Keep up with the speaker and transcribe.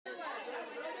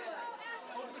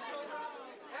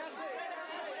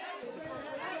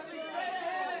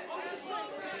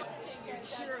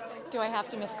do I have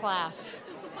to miss class?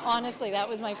 Honestly, that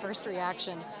was my first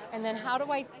reaction. And then how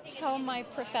do I tell my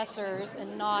professors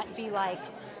and not be like,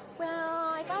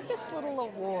 well, I got this little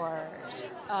award.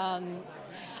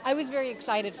 I was very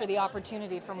excited for the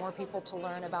opportunity for more people to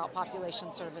learn about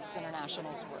Population Service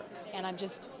International's work. And I'm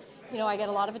just, I get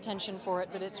a lot of attention for it,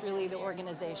 but it's really the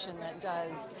organization that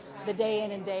does the day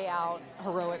in and day out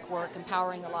heroic work,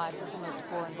 empowering the lives of the most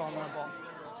poor and vulnerable.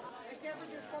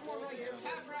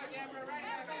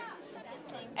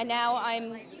 And now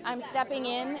I'm stepping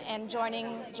in and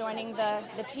joining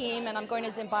the team, and I'm going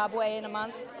to Zimbabwe in a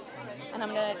month. And I'm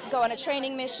going to go on a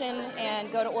training mission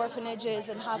and go to orphanages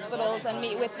and hospitals and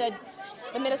meet with the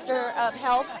Minister of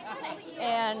Health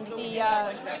and the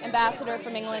ambassador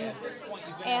from England.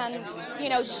 And,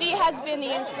 she has been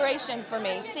the inspiration for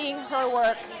me, seeing her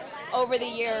work over the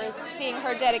years, seeing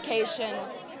her dedication,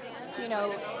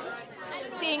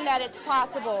 seeing that it's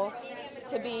possible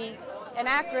to be an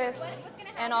actress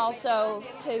and also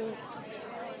to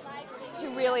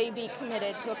really be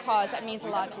committed to a cause that means a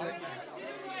lot to you.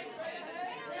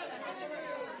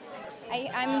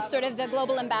 I'm sort of the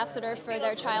global ambassador for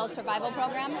their child survival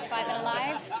program, Five and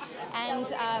Alive. And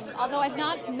although I've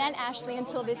not met Ashley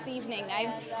until this evening,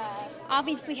 I've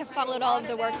obviously have followed all of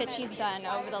the work that she's done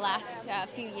over the last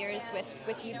few years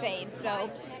with Youth Aid. So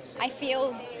I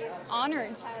feel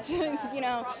honored to,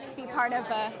 be part of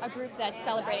a group that's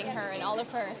celebrating her and all of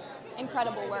her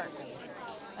incredible work.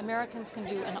 Americans can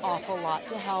do an awful lot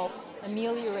to help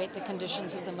ameliorate the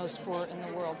conditions of the most poor in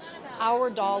the world. Our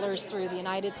dollars through the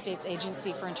United States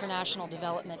Agency for International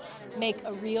Development make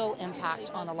a real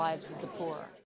impact on the lives of the poor.